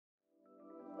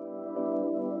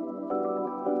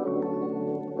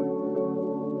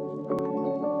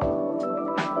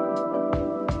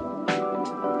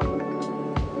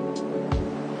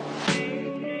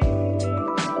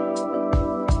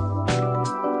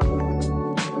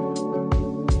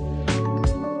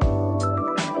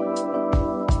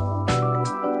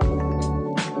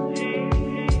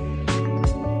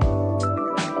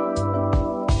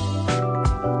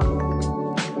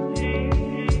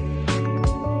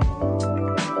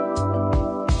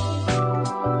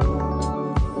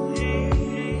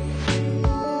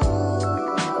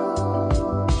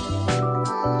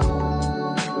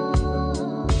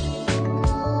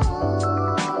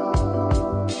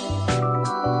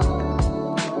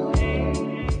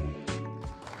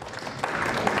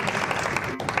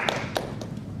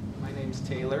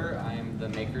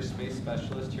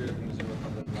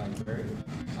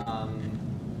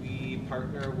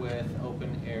partner with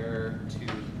Open Air to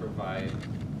provide,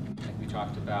 like we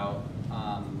talked about,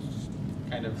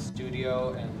 kind of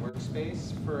studio and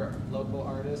workspace for local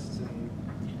artists and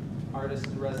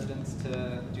residents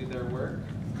to do their work.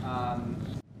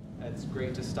 It's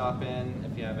great to stop in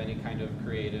if you have any kind of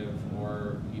creative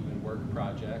or even work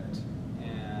project.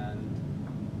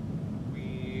 And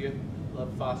we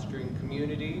love fostering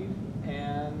community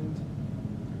and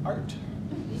art.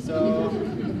 So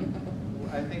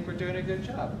I think we're doing a good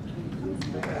job.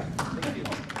 Yeah, thank you.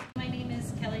 My name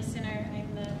is Kelly Sinner.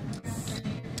 I'm the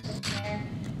mayor,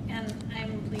 and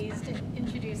I'm pleased to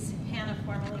introduce Hanna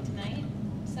formally tonight.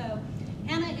 So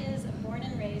Hanna is a born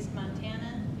and raised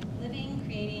Montanan, living,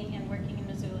 creating, and working in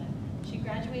Missoula. She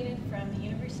graduated from the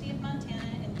University of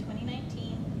Montana in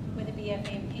 2019 with a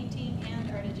BFA in painting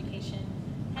and art education.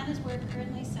 Hanna's work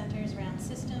currently centers around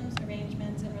systems,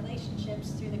 arrangements, and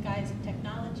relationships through the guise of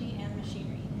technology and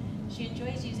machinery. She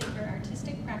enjoys using her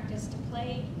artistic practice to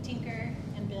play, tinker,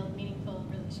 and build meaningful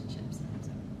relationships.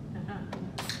 So.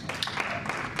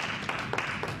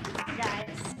 Hi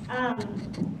guys.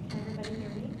 Can everybody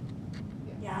hear me?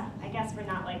 Yeah, I guess we're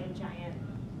not like a giant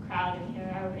crowd in here,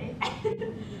 are we?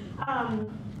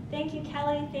 Thank you,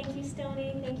 Kelly. Thank you,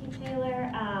 Stoney. Thank you,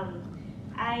 Taylor.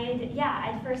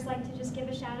 I'd first like to just give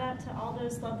a shout out to all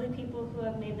those lovely people who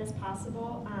have made this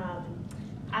possible.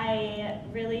 I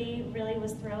really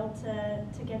was thrilled to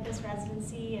get this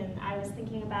residency, and I was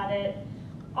thinking about it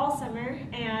all summer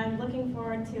and looking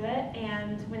forward to it.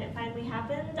 And when it finally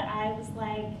happened, I was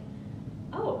like,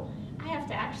 oh, I have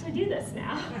to actually do this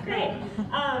now. Great.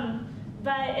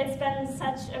 But it's been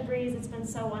such a breeze. It's been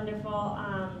so wonderful.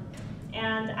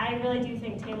 And I really do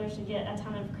think Taylor should get a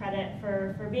ton of credit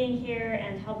for being here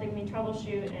and helping me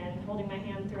troubleshoot and holding my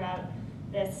hand throughout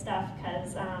this stuff,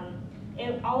 because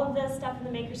all of this stuff in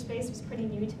the makerspace was pretty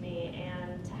new to me,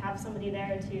 and to have somebody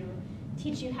there to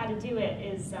teach you how to do it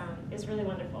is really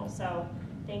wonderful. So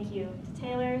thank you to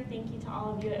Taylor, thank you to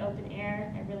all of you at Open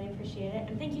Air, I really appreciate it,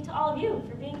 and thank you to all of you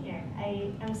for being here.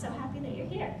 I am so happy that you're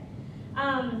here.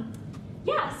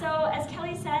 So as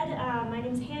Kelly said, my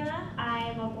name's Hanna.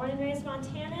 I'm a born and raised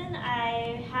Montanan.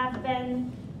 I have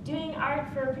been doing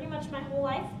art for pretty much my whole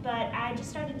life, but I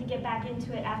just started to get back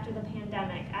into it after the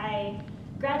pandemic. I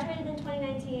graduated in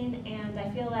 2019, and I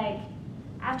feel like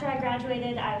after I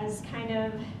graduated, I was kind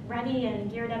of ready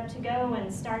and geared up to go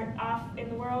and start off in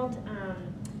the world.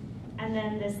 And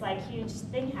then this like huge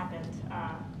thing happened,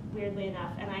 weirdly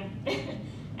enough, and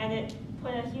and it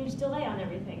put a huge delay on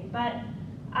everything. But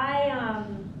I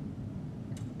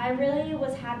really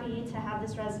was happy to have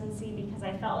this residency because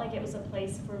I felt like it was a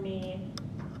place for me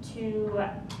to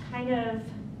kind of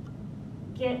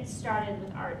get started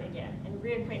with art again and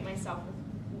reacquaint myself with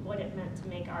what it meant to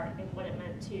make art and what it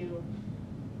meant to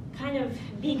kind of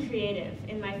be creative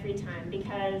in my free time,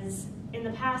 because in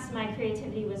the past my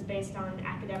creativity was based on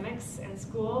academics and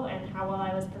school and how well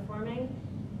I was performing,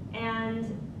 and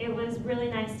it was really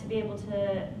nice to be able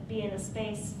to be in a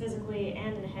space physically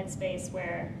and in a headspace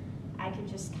where I could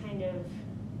just kind of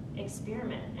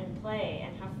experiment and play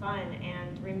and have fun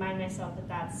and remind myself that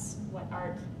that's what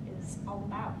art is all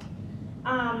about.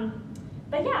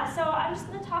 But yeah, so I'm just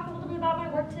going to talk a little bit about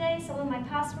my work today, some of my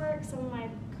past work, some of my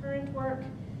current work.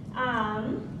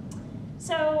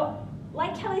 So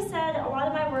like Kelly said, a lot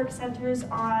of my work centers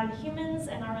on humans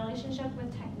and our relationship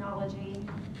with technology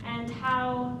and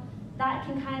how that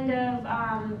can kind of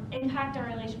impact our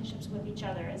relationships with each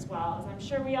other as well. As I'm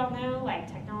sure we all know,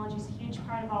 like, technology is a huge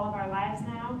part of all of our lives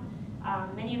now.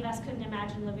 Many of us couldn't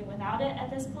imagine living without it at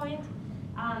this point.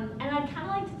 And I'd kind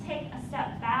of like to take a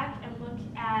step back and look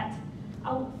at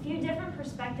a few different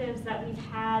perspectives that we've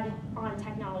had on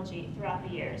technology throughout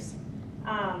the years.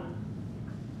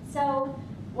 So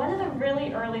one of the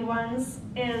really early ones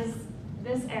is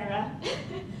this era,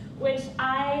 which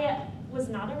I was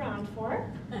not around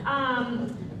for.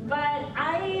 But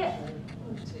I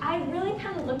really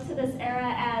kind of look to this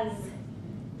era as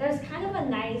there's kind of a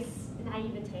nice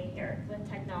naivete here with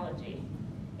technology.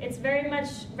 It's very much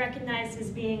recognized as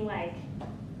being like,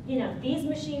 you know, these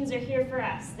machines are here for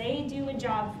us. They do a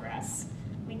job for us.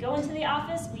 We go into the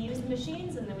office, we use the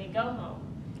machines, and then we go home.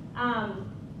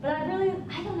 But I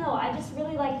don't know, I just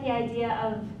really like the idea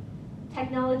of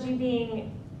technology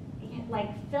being, like,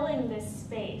 filling this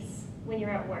space when you're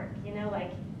at work. You know,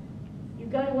 like, you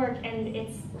go to work and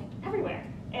it's like everywhere.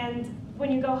 And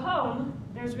when you go home,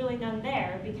 there's really none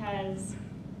there because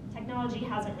technology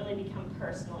hasn't really become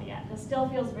personal yet. This still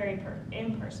feels very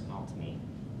impersonal to me.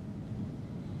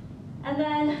 And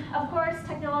then, of course,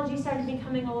 technology started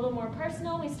becoming a little more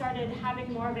personal. We started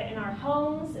having more of it in our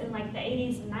homes in like the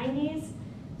 80s and 90s.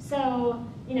 So,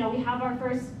 you know, we have our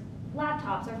first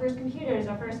laptops, our first computers,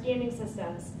 our first gaming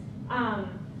systems.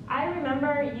 I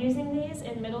remember using these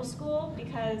in middle school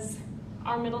because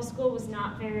our middle school was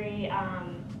not very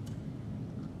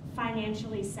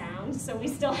financially sound, so we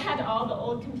still had all the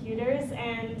old computers,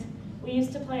 and we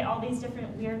used to play all these different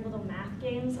weird little math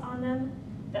games on them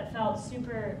that felt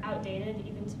super outdated,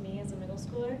 even to me as a middle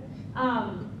schooler.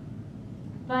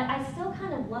 But I still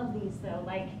kind of love these though.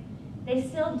 Like, they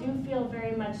still do feel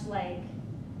very much like,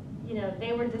 you know,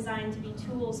 they were designed to be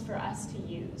tools for us to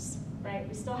use, right?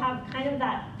 We still have kind of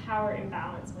that power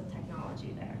imbalance with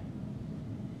technology there.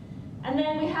 And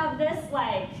then we have this,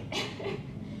 like,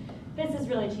 this is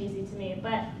really cheesy to me,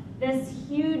 but this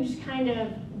huge kind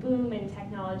of boom in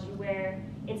technology where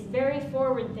it's very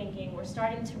forward thinking. We're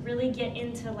starting to really get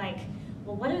into like,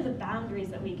 well, what are the boundaries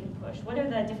that we can push? What are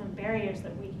the different barriers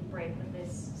that we can break with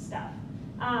this stuff?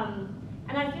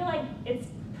 And I feel like it's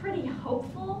pretty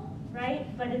hopeful,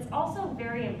 right? But it's also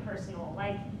very impersonal.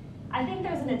 Like, I think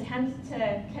there's an attempt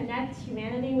to connect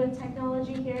humanity with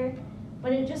technology here,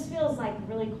 but it just feels like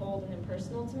really cold and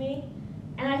impersonal to me.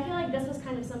 And I feel like this was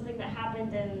kind of something that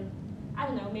happened in, I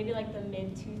don't know, maybe like the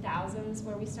mid-2000s,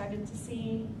 where we started to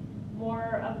see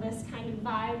more of this kind of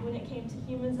vibe when it came to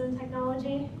humans and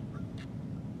technology.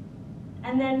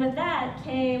 And then with that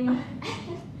came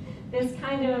this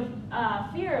kind of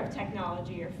fear of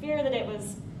technology, or fear that it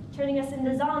was turning us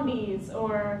into zombies,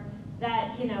 or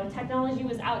that, you know, technology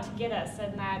was out to get us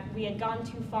and that we had gone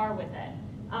too far with it.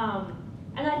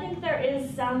 And I think there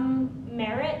is some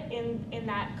merit in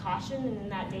that caution and in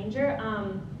that danger.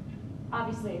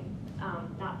 Obviously,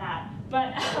 not that,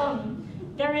 but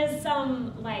there is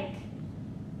some, like,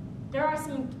 there are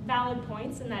some valid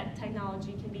points in that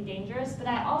technology can be dangerous, but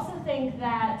I also think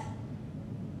that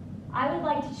I would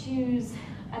like to choose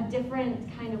a different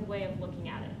kind of way of looking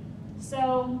at it.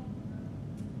 So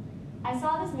I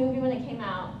saw this movie when it came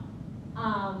out,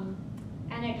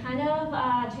 and it kind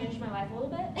of changed my life a little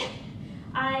bit.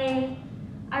 I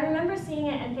remember seeing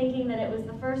it and thinking that it was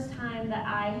the first time that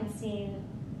I had seen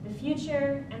the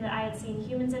future and that I had seen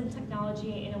humans and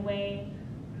technology in a way,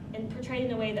 and portrayed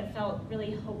in a way that felt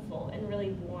really hopeful and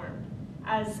really warm,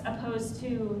 as opposed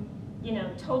to, you know,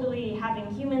 totally having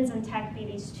humans and tech be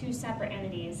these two separate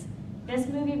entities. This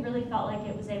movie really felt like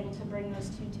it was able to bring those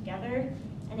two together,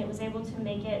 and it was able to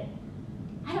make it,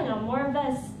 I don't know, more of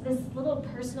this little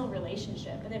personal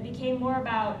relationship, and it became more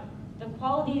about the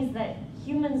qualities that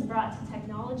humans brought to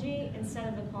technology instead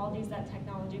of the qualities that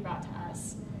technology brought to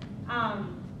us.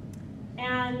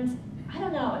 And I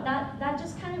don't know, that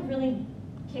just kind of really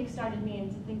kick-started me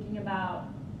into thinking about,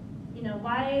 you know,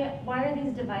 why are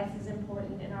these devices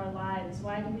important in our lives?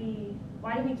 Why do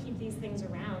we keep these things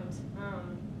around?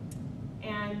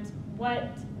 And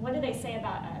what do they say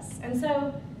about us? And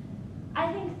so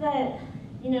I think that,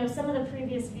 you know, some of the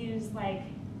previous views, like,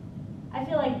 I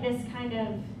feel like this kind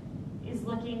of is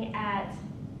looking at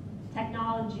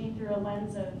technology through a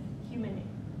lens of human,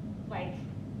 like,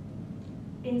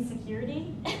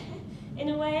 insecurity in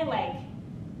a way, like,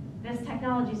 this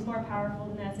technology is more powerful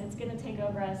than us, it's gonna take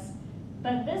over us.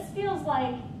 But this feels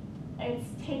like it's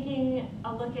taking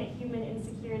a look at human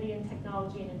insecurity and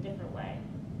technology in a different way.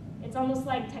 It's almost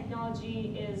like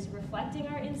technology is reflecting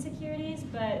our insecurities,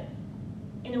 but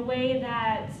in a way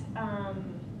that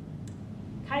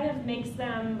kind of makes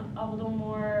them a little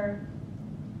more,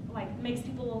 like, makes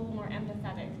people a little more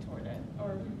empathetic toward it,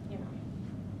 or, you know.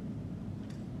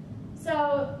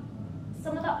 So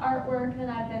some of the artwork that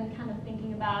I've been kind of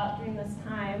thinking about during this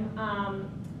time,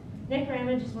 Nick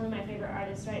Ramage is one of my favorite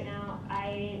artists right now.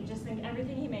 I just think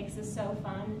everything he makes is so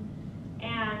fun.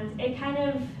 And it kind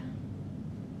of,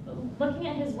 looking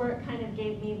at his work kind of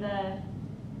gave me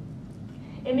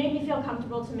it made me feel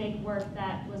comfortable to make work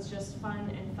that was just fun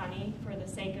and funny for the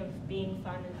sake of being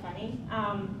fun and funny.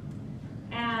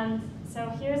 And so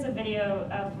here's a video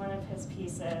of one of his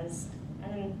pieces.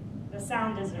 And the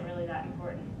sound isn't really that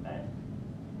important, but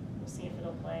we'll see if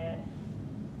it'll play it.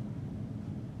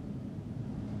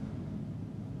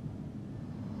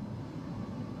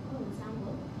 Oh, the sound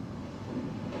will.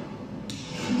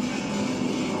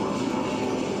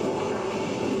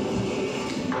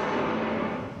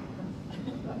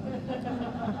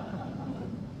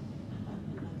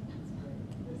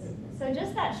 So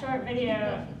just that short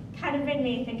video kind of made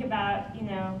me think about, you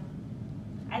know,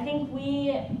 I think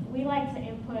we like to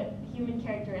input human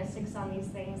characteristics on these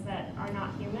things that are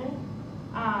not human.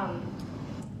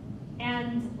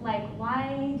 And, like,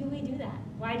 why do we do that?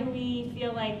 Why do we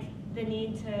feel like the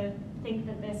need to think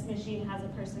that this machine has a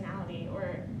personality,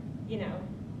 or, you know,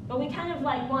 but we kind of,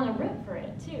 like, want to root for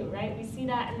it too, right? We see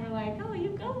that and we're like, oh, you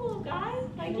go, little guy,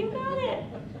 like, you got it.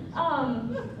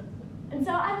 And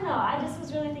so, I don't know, I just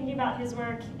was really thinking about his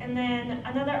work. And then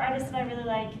another artist that I really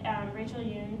like, Rachel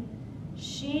Yoon,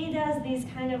 she does these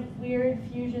kind of weird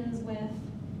fusions with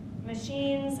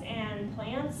machines and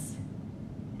plants.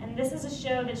 And this is a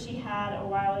show that she had a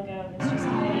while ago. It's just a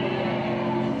video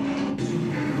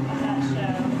of that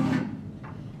show.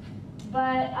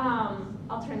 But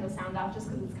I'll turn the sound off just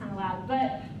because it's kind of loud.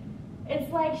 But it's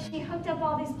like she hooked up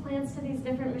all these plants to these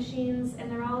different machines,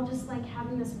 and they're all just like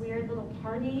having this weird little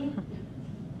party.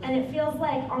 And it feels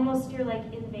like almost you're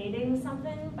like invading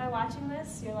something by watching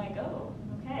this. You're like, oh,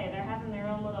 okay, they're having their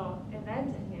own little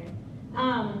event in here.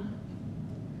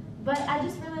 But I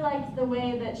just really liked the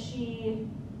way that she,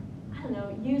 I don't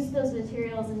know, used those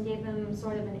materials and gave them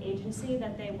sort of an agency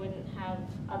that they wouldn't have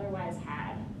otherwise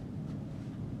had.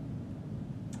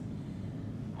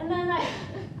 And then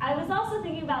I was also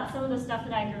thinking about some of the stuff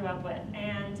that I grew up with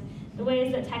and the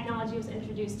ways that technology was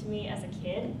introduced to me as a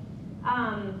kid.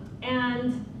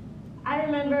 And I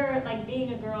remember, like,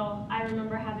 being a girl, I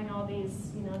remember having all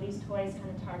these, you know, these toys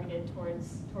kind of targeted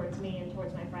towards me and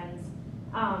towards my friends.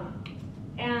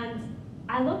 And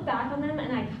I look back on them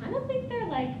and I kind of think they're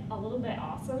like a little bit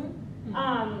awesome.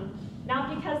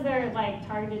 Not because they're like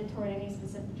targeted toward any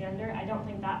specific gender, I don't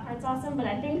think that part's awesome, but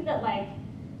I think that like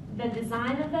the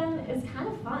design of them is kind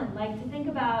of fun. Like to think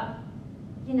about,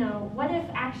 you know, what if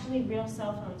actually real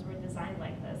cell phones were designed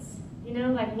like this? You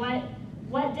know, like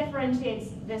what differentiates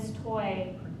this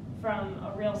toy from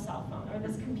a real cell phone or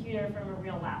this computer from a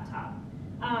real laptop?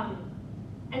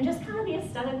 And just kind of the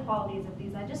aesthetic qualities of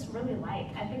these I just really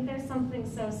like. I think there's something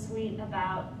so sweet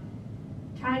about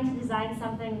trying to design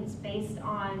something that's based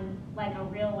on like a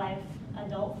real life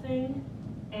adult thing.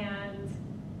 And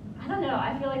I don't know,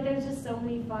 I feel like there's just so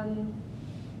many fun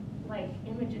like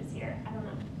images here. I don't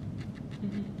know.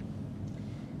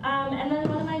 And then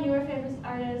one of my newer favorite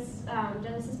artists,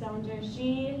 Genesis Bellinger,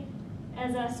 she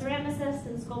is a ceramicist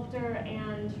and sculptor,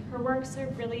 and her works are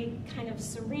really kind of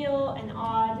surreal and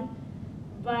odd.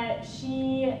 But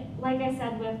she, like I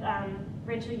said with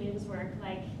Rachel Yoon's work,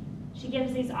 like she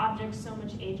gives these objects so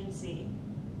much agency,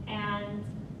 and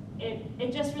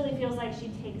it just really feels like she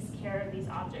takes care of these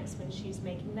objects when she's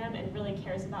making them and really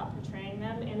cares about portraying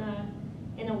them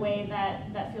in a way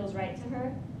that feels right to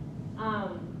her.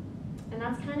 And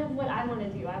that's kind of what I want to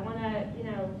do. I want to, you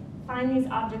know, find these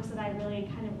objects that I really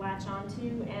kind of latch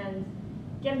onto and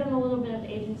give them a little bit of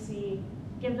agency,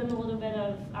 give them a little bit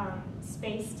of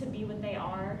space to be what they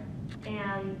are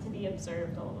and to be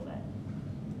observed a little bit.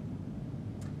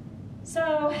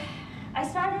 So I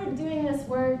started doing this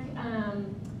work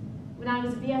when I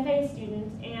was a BFA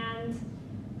student, and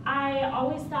I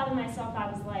always thought of myself, I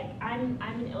was like, I'm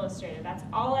an illustrator. That's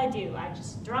all I do. I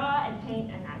just draw and paint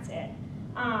and that's it.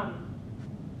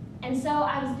 And so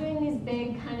I was doing these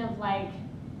big kind of like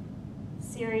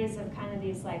series of kind of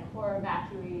these like horror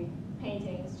vacui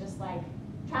paintings, just like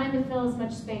trying to fill as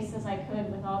much space as I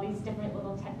could with all these different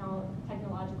little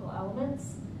technological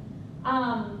elements.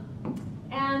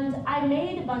 And I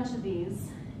made a bunch of these,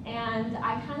 and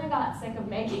I kind of got sick of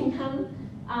making them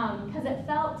because it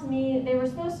felt to me, they were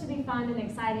supposed to be fun and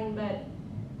exciting, but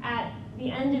at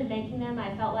the end of making them,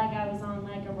 I felt like I was on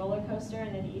like a roller coaster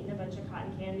and had eaten a bunch of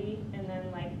cotton candy and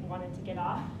then like wanted to get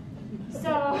off.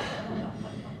 So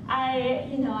I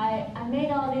made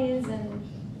all these and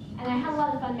I had a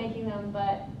lot of fun making them,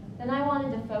 but then I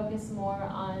wanted to focus more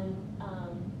on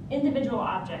individual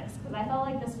objects because I felt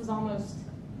like this was almost,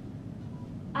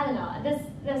 I don't know,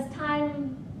 this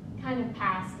time kind of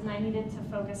passed and I needed to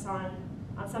focus on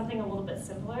something a little bit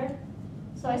simpler.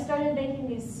 So I started making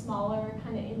these smaller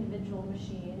kind of individual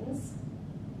machines,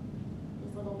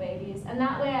 these little babies, and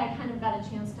that way I kind of got a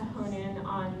chance to hone in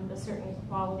on the certain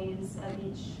qualities of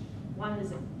each one as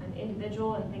an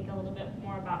individual and think a little bit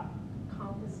more about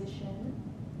composition.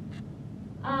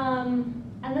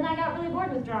 And then I got really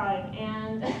bored with drawing,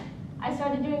 and I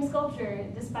started doing sculpture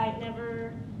despite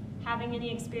never having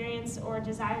any experience or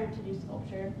desire to do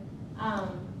sculpture.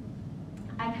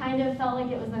 I kind of felt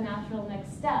like it was the natural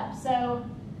next step. So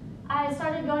I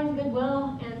started going to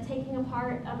Goodwill and taking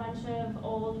apart a bunch of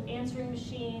old answering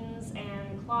machines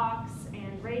and clocks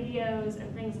and radios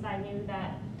and things that I knew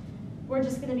that were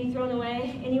just going to be thrown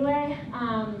away anyway.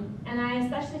 And I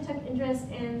especially took interest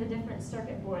in the different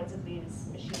circuit boards of these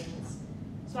machines.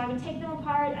 So I would take them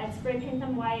apart, I'd spray paint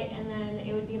them white, and then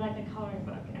it would be like a coloring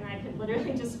book, and I could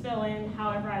literally just fill in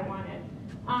however I wanted.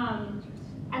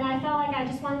 And I felt like I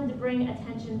just wanted to bring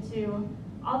attention to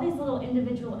all these little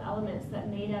individual elements that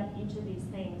made up each of these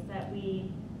things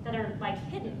that are like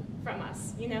hidden from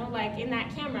us, you know, like in that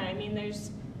camera. I mean,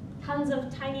 there's tons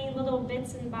of tiny little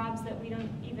bits and bobs that we don't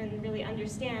even really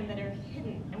understand that are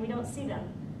hidden and we don't see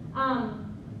them.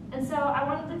 And so I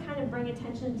wanted to kind of bring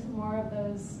attention to more of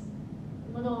those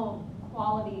little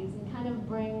qualities and kind of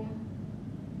bring,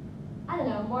 I don't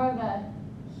know, more of a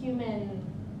human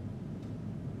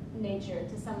nature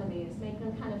to some of these, make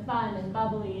them kind of fun and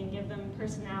bubbly and give them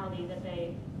personality that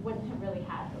they wouldn't have really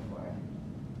had before.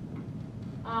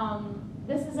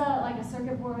 This is like a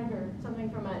circuit board or something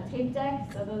from a tape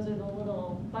deck, so those are the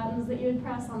little buttons that you would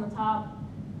press on the top.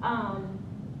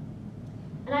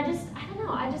 And I don't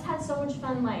know, I just had so much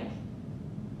fun like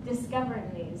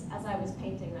discovering these as I was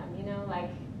painting them, you know, like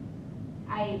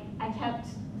I kept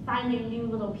finding new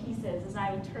little pieces as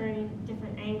I would turn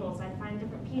different angles. I'd find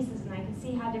different pieces and I could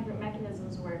see how different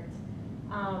mechanisms worked.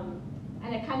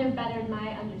 And it kind of bettered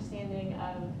my understanding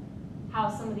of how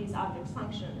some of these objects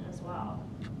function as well.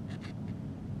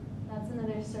 That's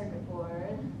another circuit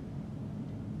board.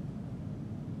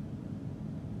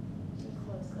 Just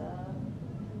close up.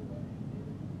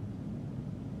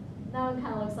 That one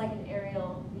kind of looks like an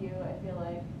aerial view, I feel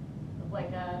like, of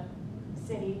like a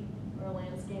city or a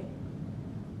landscape.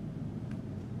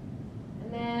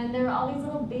 And then there are all these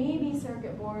little baby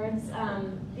circuit boards.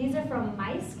 These are from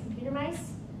mice, computer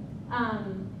mice.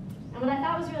 And what I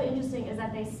thought was really interesting is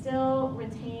that they still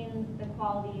retain the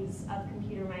qualities of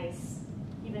computer mice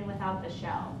even without the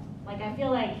shell. Like I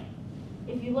feel like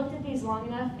if you looked at these long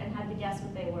enough and had to guess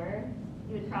what they were,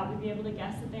 you would probably be able to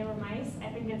guess that they were mice. I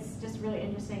think it's just really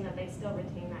interesting that they still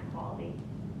retain that quality.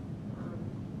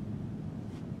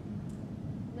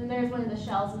 Then there's one of the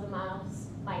shells of the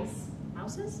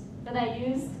mouses that I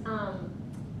used.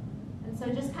 And so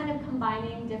just kind of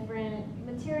combining different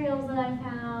materials that I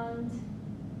found,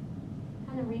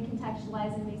 kind of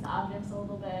recontextualizing these objects a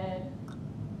little bit.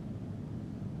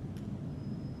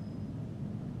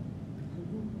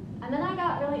 And then I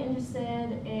got really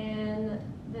interested in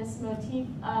this motif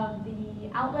of the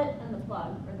outlet and the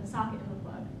plug, or the socket and the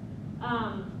plug.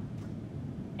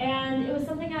 And it was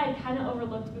something I had kind of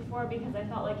overlooked before because I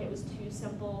felt like it was too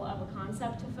simple of a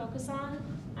concept to focus on.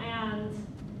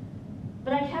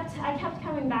 But I kept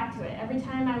coming back to it. Every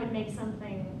time I would make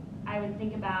something, I would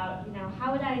think about, you know,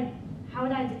 how would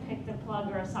I depict a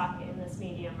plug or a socket in this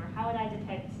medium, or how would I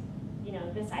depict, you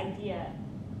know, this idea?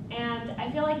 And I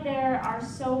feel like there are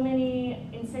so many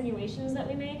insinuations that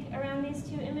we make around these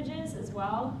two images as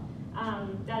well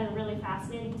that are really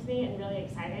fascinating to me and really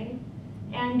exciting.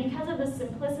 And because of the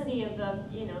simplicity of the,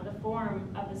 you know, the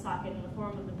form of the socket and the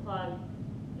form of the plug,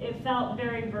 it felt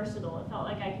very versatile. It felt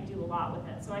like I could do a lot with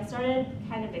it. So I started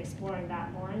kind of exploring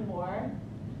that more and more.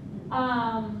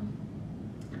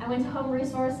 I went to Home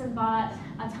Resource and bought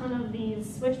a ton of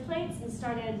these switch plates and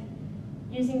started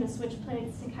using the switch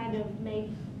plates to kind of make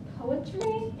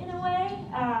poetry in a way.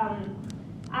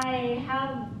 I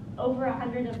have over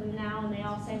 100 of them now and they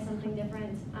all say something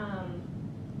different.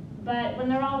 But when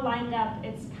they're all lined up,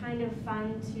 it's kind of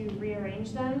fun to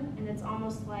rearrange them, and it's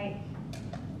almost like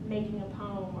making a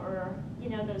poem, or you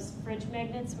know, those fridge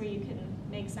magnets where you can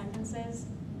make sentences.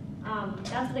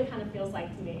 That's what it kind of feels like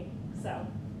to me. So,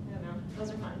 I don't know, those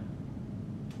are fun.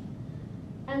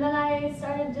 And then I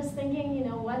started just thinking, you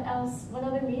know, what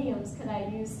other mediums could I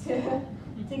use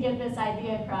to get this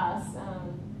idea across?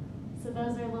 So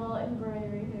those are little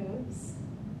embroidery hoops.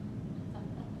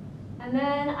 And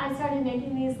then I started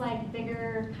making these like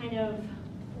bigger kind of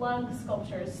plug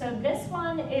sculptures. So this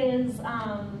one is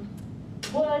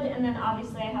wood, and then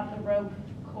obviously I have the rope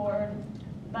cord.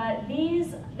 But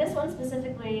this one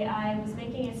specifically, I was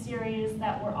making a series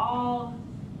that were all,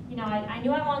 you know, I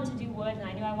knew I wanted to do wood, and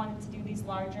I knew I wanted to do these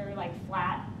larger, like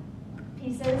flat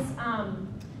pieces.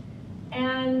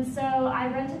 And so I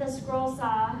rented a scroll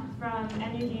saw from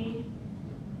MUD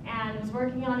and was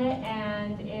working on it,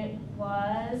 and it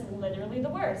was literally the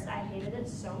worst. I hated it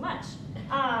so much.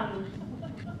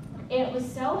 It was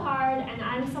so hard, and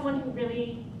I'm someone who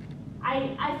really,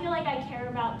 I feel like I care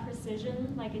about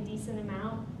precision, like a decent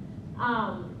amount.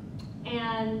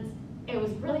 And it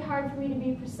was really hard for me to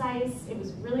be precise. It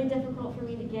was really difficult for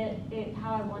me to get it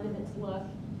how I wanted it to look.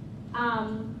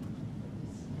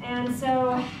 And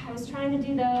so I was trying to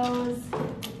do those.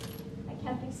 I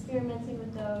kept experimenting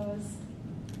with those.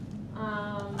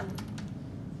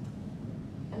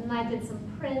 And then I did some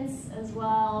prints as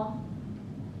well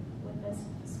with this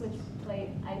switch plate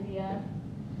idea.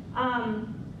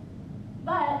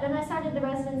 But then I started the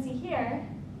residency here,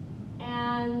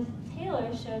 and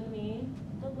Taylor showed me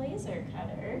the laser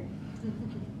cutter,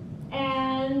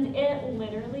 and it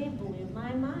literally blew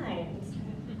my mind.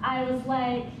 I was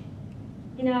like,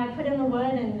 you know, I put in the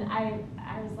wood, and I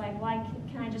was like, well,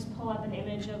 can I just pull up an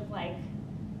image of like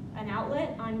an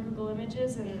outlet on Google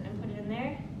Images and put it in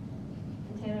there?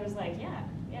 And Taylor was like, yeah.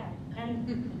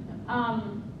 And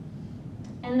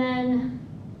And then,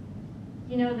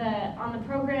 you know, on the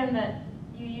program that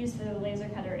you use for the laser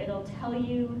cutter, it'll tell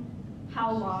you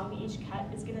how long each cut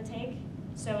is going to take.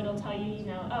 So it'll tell you, you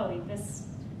know, oh, this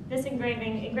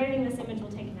engraving this image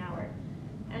will take an hour.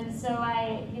 And so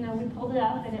we pulled it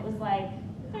up and it was like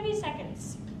 30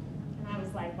 seconds. And I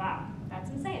was like, wow, that's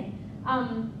insane.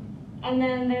 And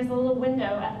then there's a little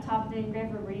window at the top of the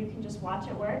engraver where you can just watch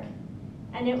it work.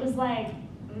 And it was like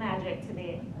magic to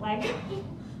me. Like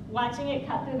watching it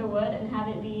cut through the wood and have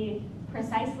it be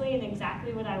precisely and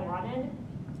exactly what I wanted.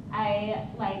 I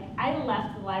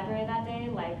left the library that day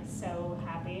like so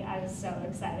happy. I was so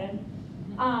excited.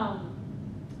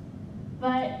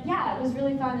 But yeah, it was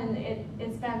really fun, and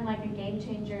it's been like a game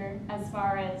changer as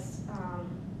far as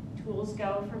tools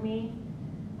go for me.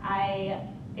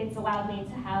 It's allowed me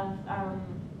to have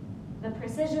the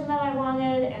precision that I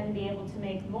wanted and be able to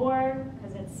make more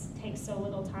because it takes so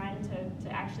little time to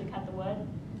actually cut the wood.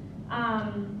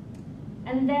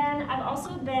 And then I've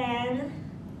also been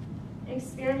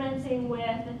experimenting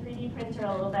with the 3D printer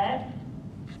a little bit.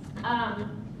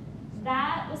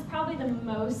 That was probably the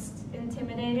most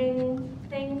intimidating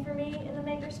thing for me in the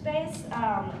makerspace,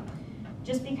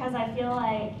 just because I feel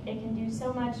like it can do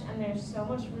so much and there's so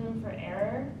much room for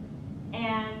error.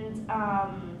 And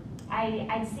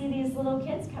I'd see these little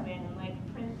kids come in and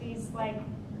like print these like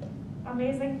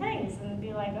amazing things and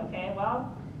be like, okay,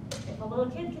 well, if a little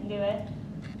kid can do it,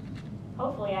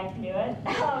 hopefully I can do it.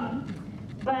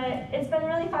 But it's been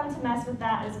really fun to mess with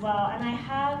that as well. And I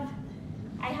have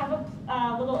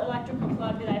a little electrical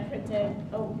plug that I printed.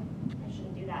 Oh, I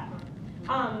shouldn't do that.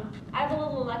 I have a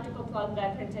little electrical plug that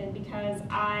I printed because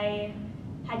I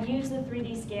had used the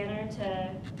 3D scanner to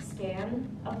scan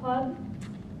a plug.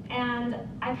 And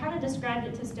I kind of described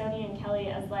it to Stoney and Kelly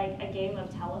as like a game of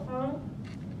telephone.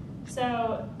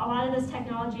 So a lot of this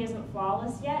technology isn't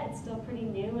flawless yet. It's still pretty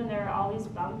new, and there are all these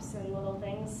bumps and little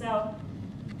things. So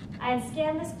I had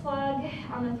scanned this plug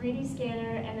on the 3D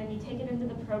scanner, and then you take it into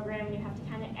the program, and you have to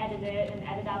kind of edit it and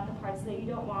edit out the parts that you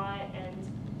don't want. And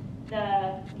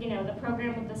the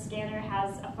program with the scanner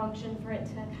has a function for it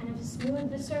to kind of smooth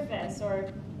the surface,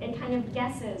 or it kind of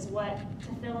guesses what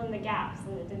to fill in the gaps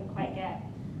that it didn't quite get.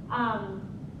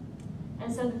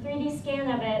 And so the 3D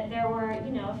scan of it, there were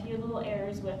a few little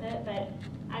errors with it, but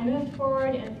I moved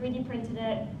forward and 3D printed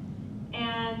it,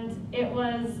 and it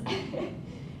was.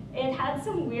 It had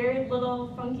some weird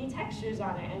little funky textures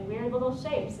on it and weird little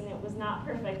shapes, and it was not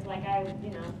perfect like I was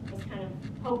kind of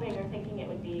hoping or thinking it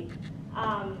would be.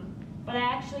 But I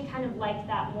actually kind of liked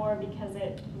that more because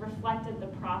it reflected the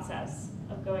process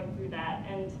of going through that,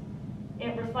 and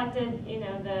it reflected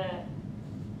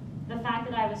the fact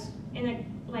that I was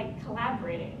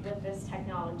collaborating with this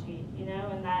technology,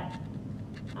 and that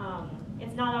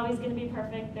it's not always going to be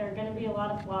perfect. There are going to be a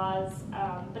lot of flaws,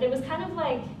 but it was kind of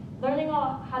like learning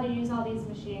how to use all these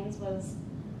machines was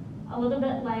a little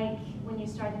bit like when you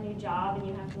start a new job and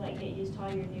you have to get used to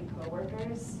all your new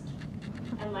coworkers,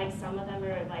 and some of them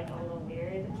are a little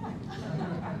weird,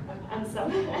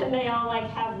 and they all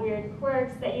have weird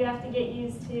quirks that you have to get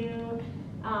used to.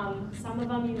 Some of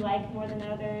them you like more than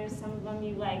others. Some of them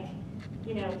you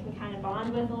can kind of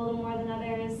bond with a little more than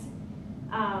others.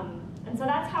 And so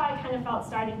that's how I kind of felt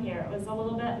starting here. It was a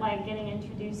little bit like getting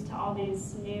introduced to all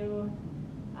these new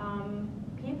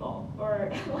people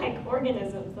or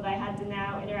organisms that I had to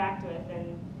now interact with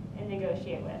and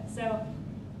negotiate with. So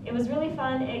it was really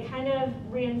fun. It kind of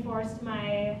reinforced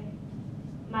my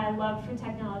love for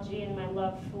technology and my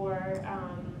love for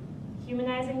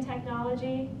humanizing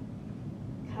technology,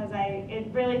 because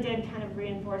it really did kind of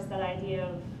reinforce that idea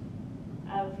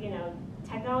of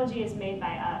technology is made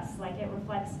by us. It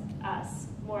reflects us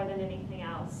more than anything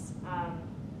else.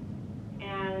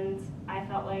 And I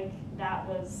felt like that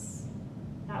was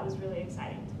really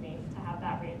exciting to me to have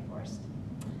that reinforced.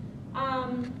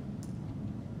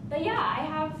 But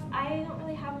yeah, I don't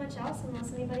really have much else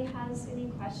unless anybody has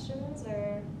any questions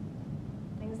or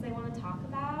things they want to talk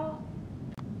about.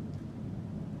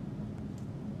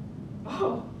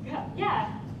 Oh,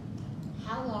 yeah.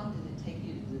 How long did it take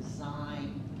you to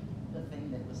design the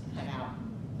thing that was cut out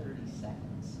in 30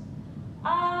 seconds?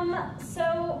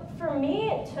 So for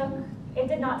me, it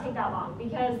did not take that long,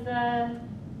 because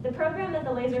the program that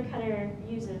the laser cutter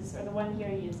uses, or the one here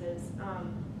uses,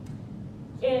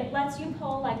 it lets you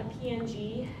pull a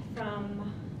PNG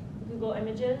from Google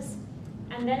Images,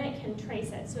 and then it can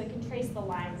trace it, so it can trace the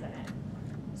lines in it.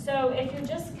 So if you're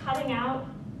just cutting out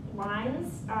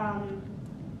lines,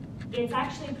 it's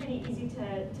actually pretty easy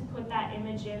to put that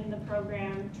image in the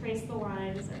program, trace the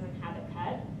lines, and then have it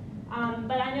cut.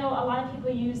 But I know a lot of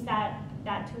people use that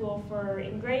tool for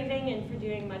engraving and for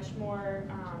doing much more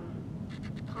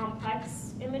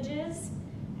complex images,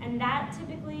 and that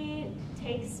typically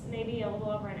takes maybe a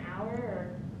little over an hour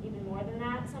or even more than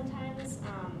that sometimes.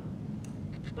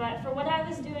 But for what I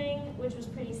was doing, which was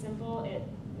pretty simple, it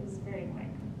was very quick.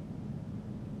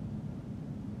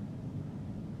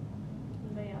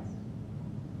 Anybody else?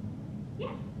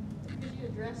 Yeah. Could you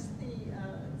address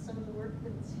some of the work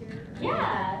that's here?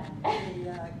 Yeah.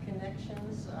 The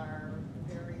connections are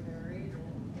very varied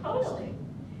and Totally. interesting.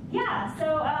 Yeah,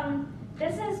 so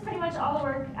this is pretty much all the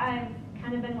work I've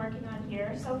kind of been working on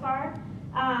here so far.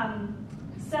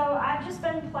 So I've just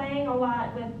been playing a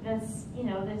lot with this,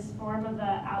 this form of the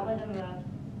outlet and the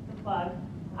plug.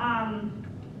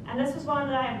 And this was one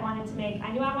that I wanted to make.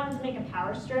 I knew I wanted to make a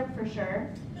power strip for sure.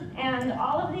 And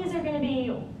all of these are going to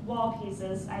be wall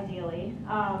pieces, ideally.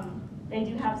 They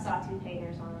do have sawtooth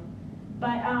hangers on them.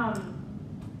 But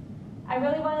I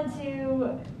really wanted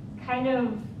to kind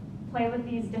of play with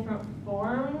these different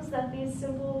forms that these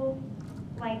simple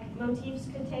motifs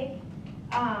could take,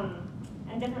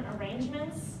 and different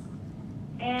arrangements.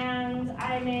 And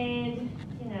I made,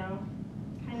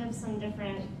 kind of some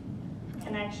different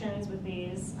connections with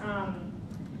these.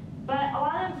 But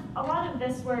a lot of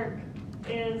this work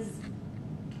is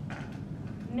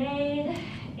made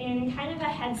in kind of a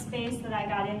headspace that I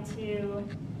got into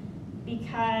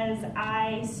because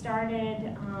I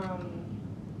started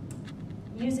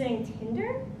using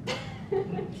Tinder.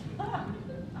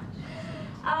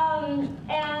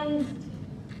 And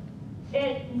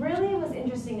it really was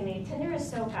interesting to me. Tinder is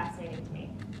so fascinating to me.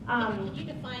 Can you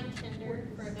define Tinder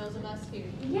for those of us who?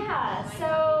 Yeah,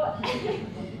 so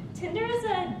Tinder is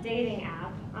a dating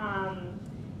app,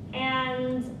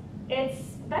 and it's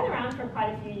been around for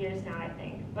quite a few years now, I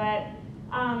think. But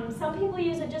some people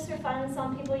use it just for fun.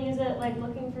 Some people use it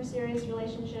looking for serious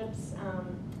relationships.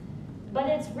 But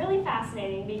it's really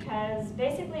fascinating because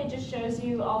basically it just shows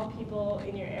you all the people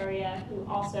in your area who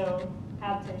also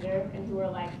have Tinder and who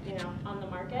are on the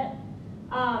market.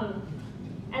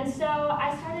 And so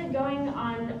I started going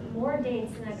on more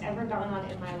dates than I've ever gone on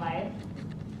in my life.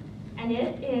 And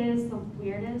it is the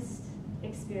weirdest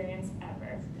experience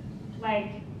ever.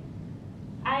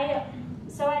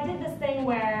 So I did this thing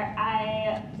where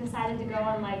I decided to go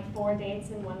on 4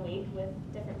 dates in 1 week with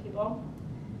different people.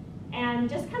 And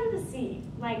just kind of to see,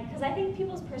 because I think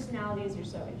people's personalities are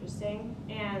so interesting,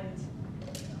 and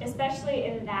especially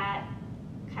in that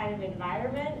kind of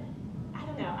environment, I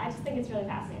don't know, I just think it's really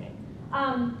fascinating.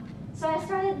 So I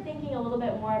started thinking a little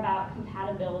bit more about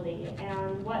compatibility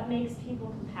and what makes people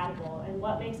compatible and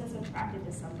what makes us attracted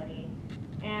to somebody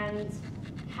and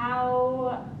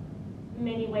how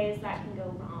many ways that can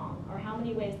go wrong or how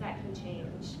many ways that can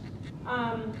change.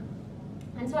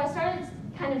 And so I started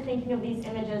kind of thinking of these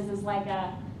images as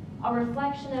a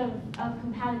reflection of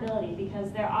compatibility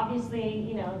because they're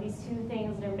obviously, these two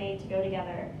things that are made to go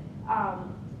together.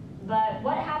 But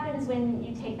what happens when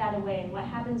you take that away? And what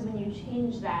happens when you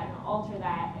change that and alter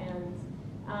that and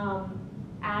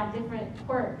add different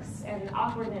quirks and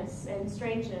awkwardness and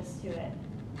strangeness to it?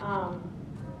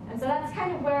 And so that's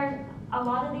kind of where a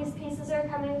lot of these pieces are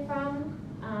coming from.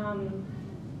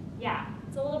 Yeah,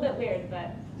 it's a little bit weird,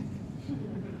 but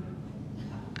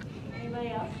anybody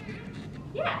else?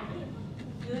 Yeah.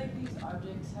 I feel like these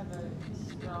objects have a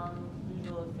strong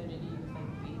visual affinity with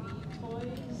baby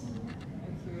toys.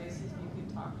 I'm curious if you could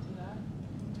talk to that.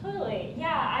 Totally.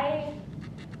 Yeah,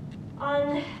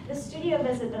 on the studio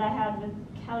visit that I had with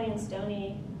Kelly and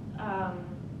Stoney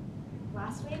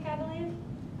last week, I believe,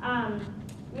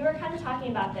 we were kind of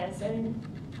talking about this, and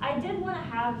I did want to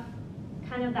have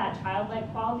kind of that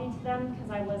childlike quality to them because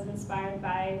I was inspired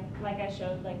by, I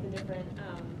showed, the different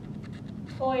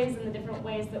toys and the different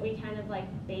ways that we kind of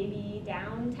baby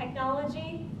down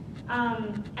technology.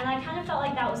 And I kind of felt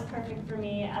like that was perfect for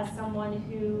me as someone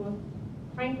who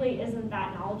frankly isn't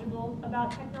that knowledgeable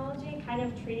about technology, kind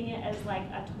of treating it as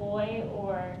a toy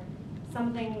or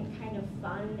something kind of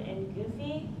fun and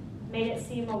goofy made it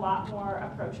seem a lot more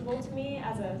approachable to me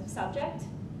as a subject.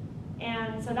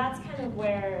 And so that's kind of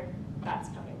where that's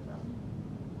coming from,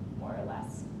 more or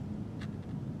less.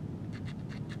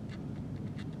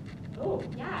 Oh,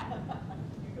 yeah.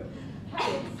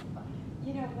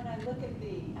 When I look at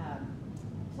the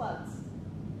plugs,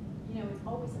 it's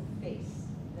always a face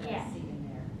that Yeah. I see in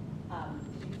there.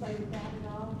 Did you play with that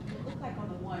at all? It looked like on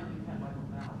the one you had a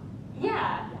mouth.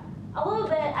 Yeah, a little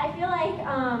bit. I feel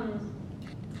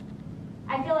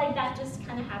like that just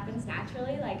kind of happens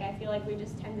naturally. I feel like we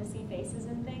just tend to see faces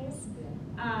in things.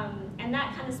 And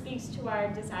that kind of speaks to our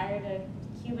desire to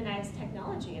humanize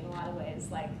technology in a lot of ways.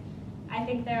 I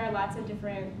think there are lots of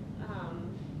different,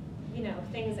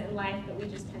 things in life that we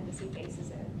just tend to see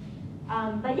faces in.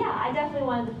 But yeah, I definitely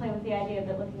wanted to play with the idea of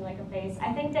it looking like a face.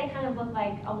 I think they kind of look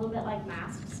like a little bit like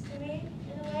masks to me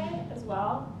in a way as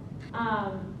well.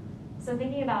 So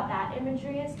thinking about that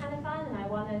imagery is kind of fun, and I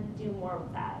want to do more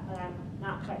with that, but I'm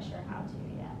not quite sure how to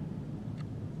yet.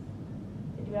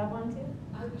 Did you have one too?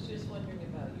 I was just wondering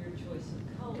about your choice of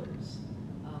colors.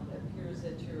 It appears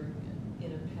that you're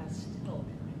in a pastel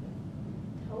kind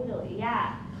of. Totally,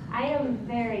 yeah. I am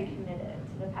very committed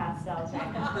to the pastels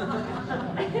right now.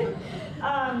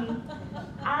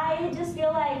 I just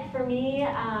feel like for me,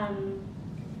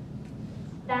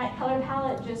 that color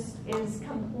palette just is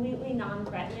completely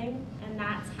non-threatening, and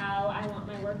that's how I want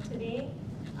my work to be.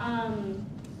 And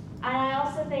I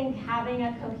also think having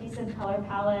a cohesive color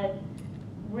palette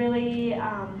really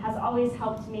has always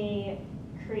helped me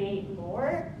create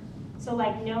more. So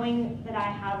like knowing that I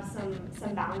have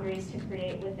some boundaries to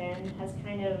create within has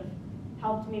kind of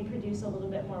helped me produce a little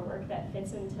bit more work that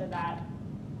fits into that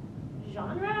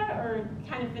genre, or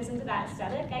kind of fits into that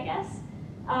aesthetic, I guess.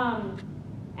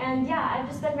 And yeah, I've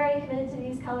just been very committed to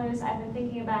these colors. I've been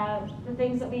thinking about the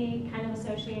things that we kind of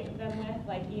associate them with,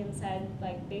 like Ian said,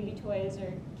 like baby toys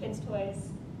or kids'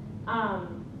 toys.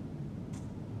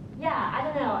 Yeah, I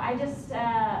don't know. I'm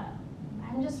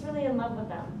just really in love with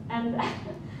them, and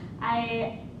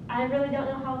I really don't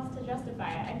know how else to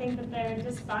justify it. I think that they're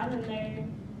just fun, and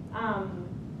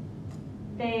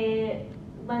they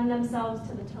lend themselves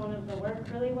to the tone of the work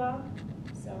really well.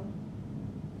 So.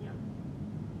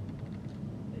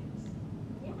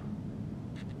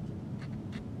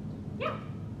 Yeah.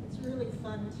 It's really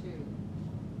fun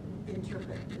to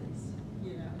interpret these,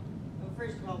 you know. Well,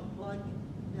 first of all, the plug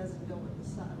doesn't go with the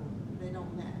saddle. They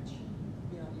don't match.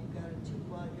 You know, you've got a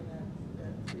 2-plug and that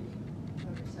 3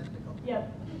 receptacle.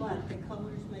 Yep. But the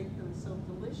colors make them so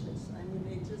delicious. I mean,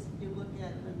 you look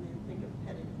at them and you think of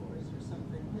petit fours or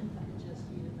something that you could just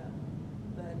eat it up.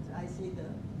 But I see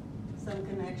some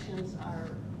connections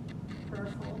are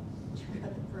purple. You've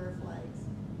got the fur flags.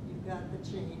 You've got the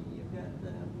chain. You've got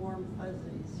the warm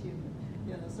fuzzies. You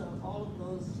know, so all of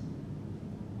those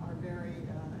are very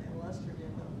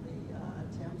illustrative of the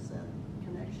attempts at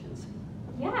connections.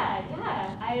 Yeah.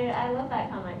 I love that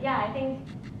comment. Yeah,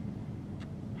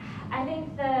 I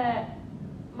think that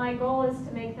my goal is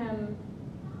to make them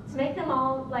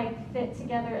all like fit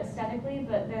together aesthetically,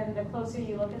 but then the closer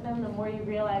you look at them, the more you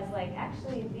realize like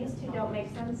actually these two don't make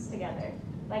sense together.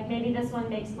 Like maybe this one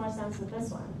makes more sense with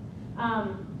this one.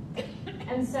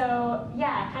 And so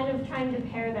yeah, kind of trying to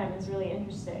pair them is really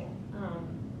interesting.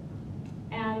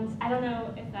 And I don't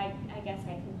know if I guess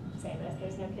I can say this,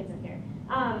 there's no kids in here.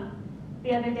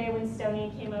 The other day when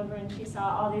Stony came over and she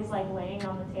saw all these like laying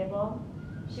on the table,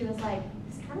 she was like,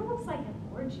 this kind of looks like an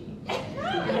orgy.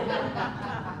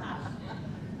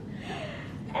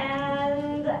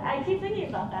 And I keep thinking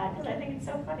about that because I think it's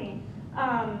so funny.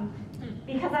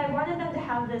 Because I wanted them to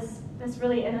have this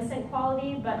really innocent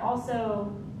quality, but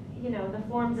also, you know, the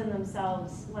forms in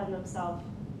themselves lend themselves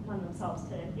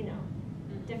to, you know,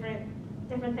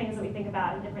 different things that we think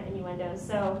about and different innuendos.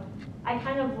 So I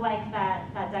kind of like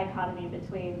that dichotomy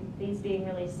between these being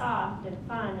really soft and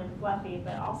fun and fluffy,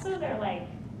 but also they're like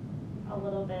a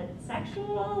little bit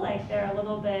sexual, like they're a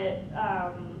little bit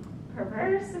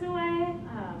perverse in a way,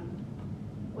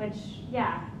 which,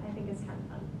 yeah, I think is kind of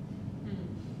fun.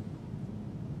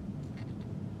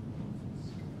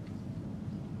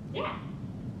 Yeah.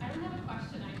 I don't have a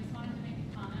question. I just wanted to make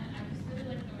a comment. I just really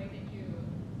like the way that you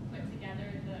put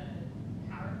together the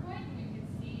PowerPoint. You could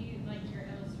see like your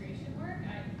illustration work.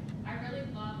 I really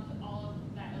loved all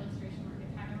of that illustration work.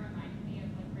 It kind of reminded me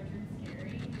of like Richard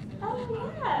Scarry. Oh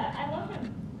yeah, I love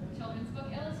him. Children's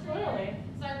book illustrator. Totally.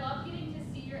 So I love getting to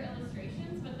see your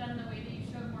illustrations, but then the way that you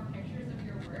showed more pictures of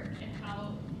your work and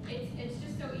how it's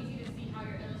just so easy to see how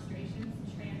your illustrations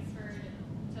transferred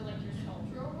to like your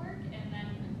sculptural work, and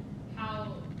then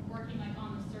how working like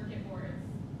on the circuit boards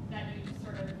that you just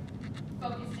sort of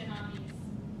focused in on these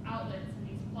outlets and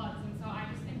these plugs. And so I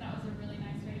just think that was a really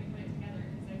nice way to put it together,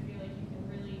 because I feel like you can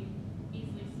really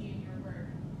easily see in your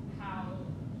work how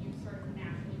you sort of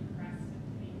naturally progressed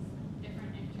into these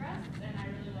different interests, and I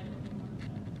really like working on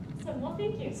that. So, well,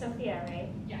 thank you, Sophia,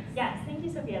 right? Yes. Yes, thank you,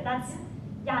 Sophia. That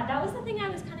was the thing I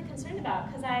was kind of concerned about,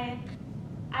 because I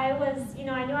was, you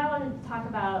know, I knew I wanted to talk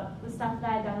about the stuff that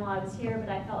I'd done while I was here, but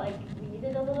I felt like we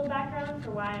needed a little background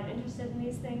for why I'm interested in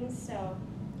these things, so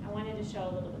I wanted to show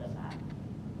a little bit of that.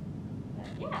 But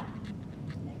yeah.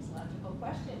 Next logical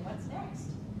question, what's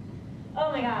next?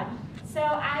 Oh my God. So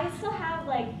I still have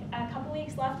like a couple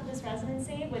weeks left of this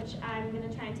residency, which I'm going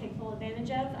to try and take full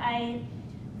advantage of. I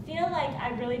feel like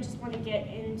I really just want to get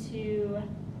into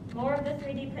more of the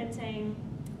 3D printing.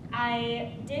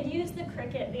 I did use the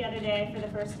Cricut the other day for the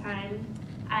first time.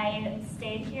 I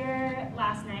stayed here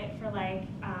last night for like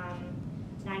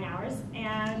 9 hours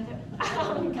and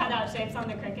cut out shapes on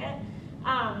the Cricut.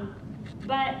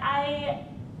 But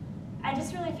I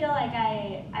just really feel like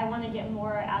I want to get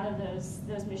more out of those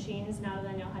machines now that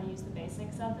I know how to use the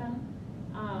basics of them,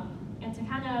 and to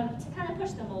kind of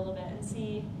push them a little bit and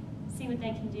see what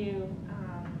they can do,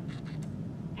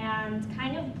 and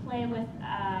kind of play with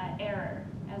error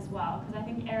as well, because I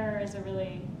think error is a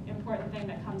really important thing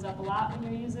that comes up a lot when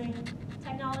you're using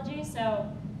technology. So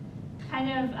kind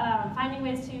of finding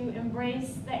ways to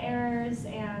embrace the errors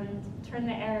and turn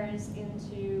the errors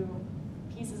into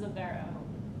pieces of their own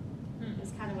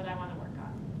is kind of what I want to work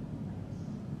on.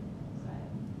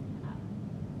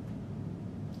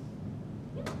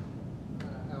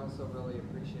 I also really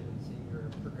appreciated seeing your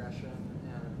progression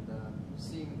and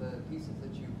seeing the pieces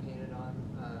that you painted on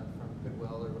from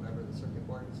Goodwill or whatever, the circuit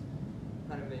boards.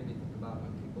 Kind of made me think about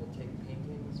when people take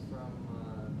paintings from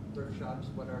thrift shops,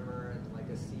 whatever, and like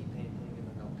a sea painting, and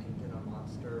then they'll paint in a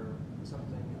monster or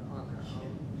something on their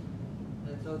own.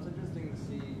 And so it's interesting to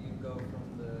see you go from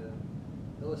the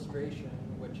illustration,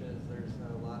 which is there's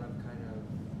a lot of kind of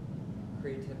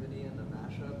creativity in the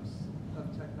mashups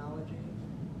of technology.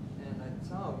 And I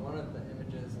saw one of the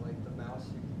images, like the mouse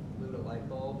you glued a light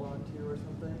bulb onto or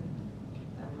something.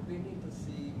 And it would be neat to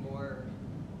see more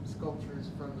sculptures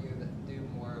from you that do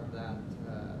more of that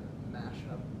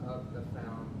mashup of the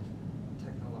found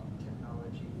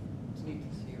technology. It's neat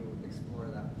to see you explore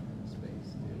that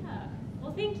space too. Yeah.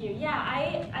 Well, thank you.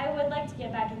 Yeah, I would like to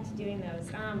get back into doing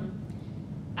those.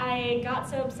 I got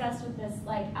so obsessed with this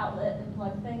like outlet and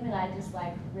plug thing that I just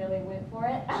like really went for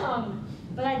it.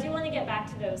 But I do want to get back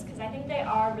to those because I think they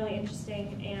are really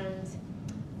interesting, and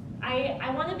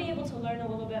I want to be able to learn a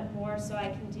little bit more so I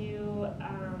can do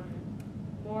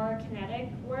more kinetic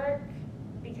work,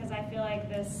 because I feel like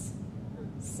this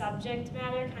subject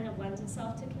matter kind of lends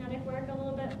itself to kinetic work a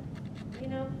little bit, you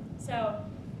know? So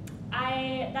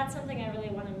that's something I really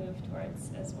want to move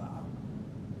towards as well.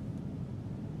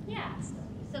 Yeah. So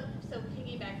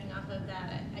piggybacking off of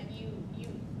that, you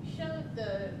showed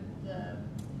the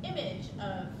image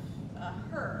of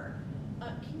her.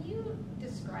 Can you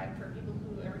describe for people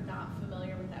who are not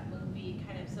familiar with that movie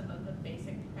kind of some of the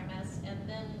basic premise? And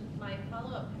then my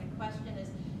follow-up kind of question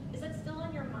is that still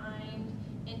on your mind?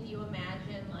 And do you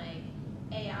imagine like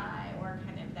AI or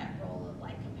kind of that role of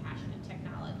like compassionate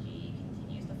technology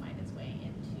continues to find its way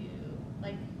into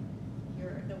like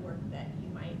the work that you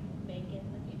might make in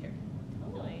the future?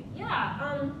 Totally.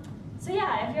 Yeah. So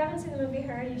yeah, if you haven't seen the movie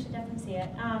Her, you should definitely see it.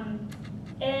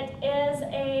 It is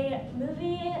a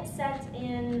movie set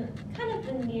in kind of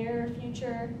the near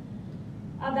future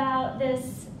about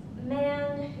this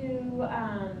man who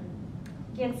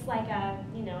gets like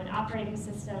an operating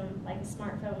system, like a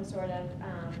smartphone sort of,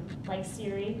 like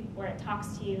Siri, where it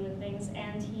talks to you and things,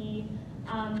 and he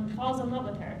falls in love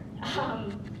with her.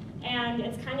 And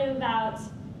it's kind of about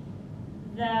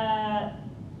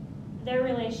their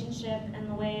relationship and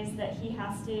the ways that he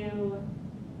has to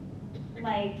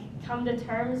like come to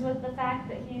terms with the fact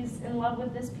that he's in love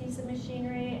with this piece of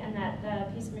machinery, and that the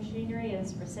piece of machinery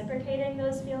is reciprocating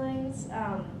those feelings.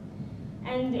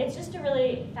 And it's just a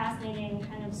really fascinating,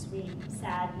 kind of sweet,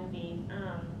 sad movie.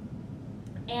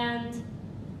 And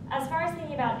as far as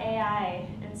thinking about AI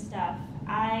and stuff,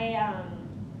 I'm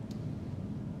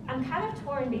kind of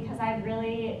torn because I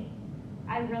really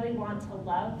want to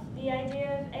love the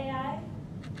idea of AI.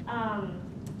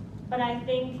 But I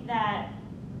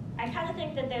kind of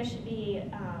think that there should be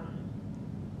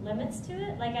limits to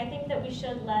it. Like, I think that we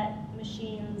should let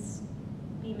machines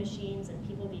be machines and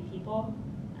people be people.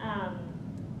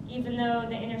 Even though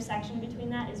the intersection between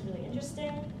that is really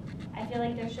interesting, I feel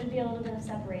like there should be a little bit of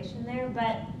separation there.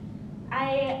 But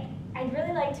I'd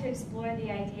really like to explore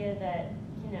the idea that,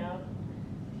 I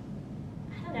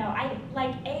don't know,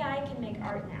 like AI can make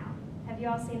art now. Have you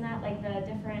all seen that? Like the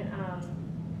different,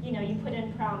 you put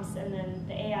in prompts and then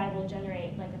the AI will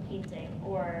generate like a painting,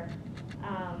 or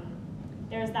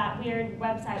there's that weird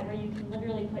website where you can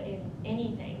literally put in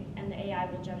anything and the AI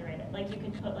will generate it. Like you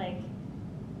could put like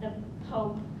the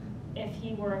Pope, if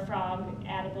he were a frog,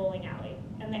 at a bowling alley,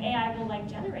 and the AI will like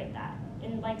generate that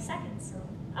in like seconds.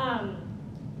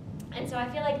 And so I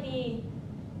feel like the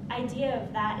idea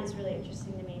of that is really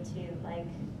interesting to me too. Like,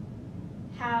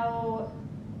 how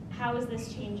is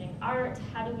this changing art?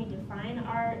 How do we define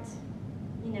art?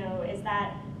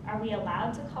 Are we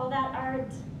allowed to call that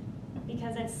art?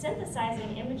 Because it's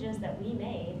synthesizing images that we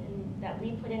made and that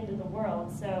we put into the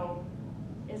world. So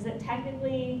is it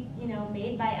technically, you know,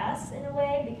 made by us in a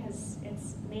way because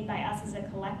it's made by us as a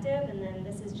collective, and then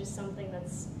this is just something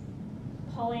that's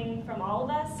pulling from all of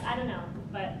us? I don't know,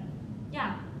 but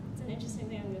yeah, it's an interesting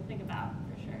thing to think about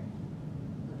for sure.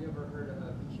 Have you ever heard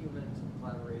of humans in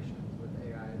collaborations with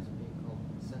AIs being called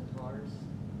centaurs?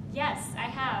 Yes, I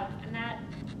have, and that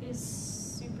is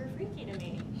super freaky to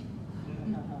me.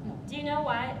 Do you know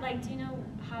why? Like, do you know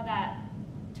how that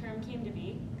term came to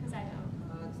be? Because I don't.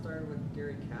 It started with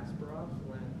Gary Kasparov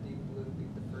when Deep Blue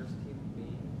beat the first team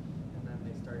being, and then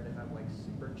they started to have like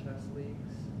super chess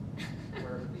leagues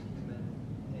where it would be human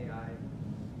AI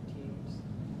teams.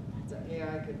 The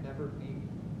AI could never beat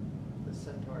the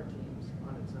centaur teams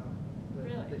on its own.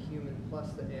 Really? The human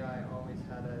plus the AI always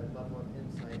had a level of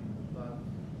insight above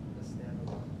the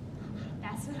standalone.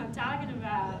 That's what I'm talking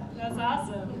about. That's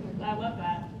awesome. I love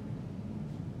that.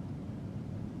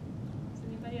 Does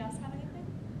anybody else have anything?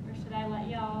 Or should I let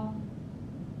y'all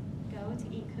go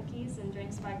to eat cookies and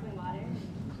drink sparkling water?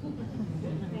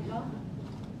 Mingle?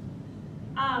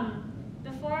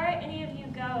 Before any of you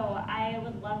go, I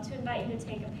would love to invite you to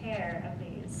take a pair of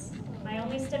these. My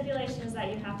only stipulation is that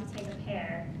you have to take a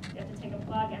pair. You have to take a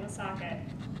plug and a socket.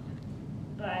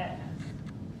 But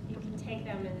you can take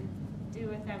them and do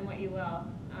with them what you will.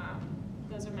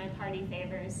 Those are my party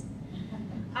favors.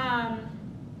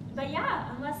 But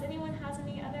yeah, unless anyone has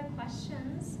any other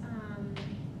questions,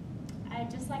 I'd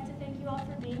just like to thank you all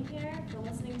for being here, for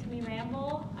listening to me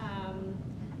ramble.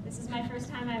 This is my first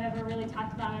time I've ever really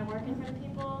talked about my work in front of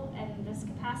people in this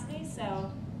capacity,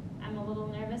 so I'm a little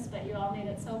nervous, but you all made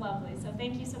it so lovely. So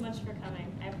thank you so much for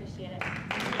coming. I appreciate it.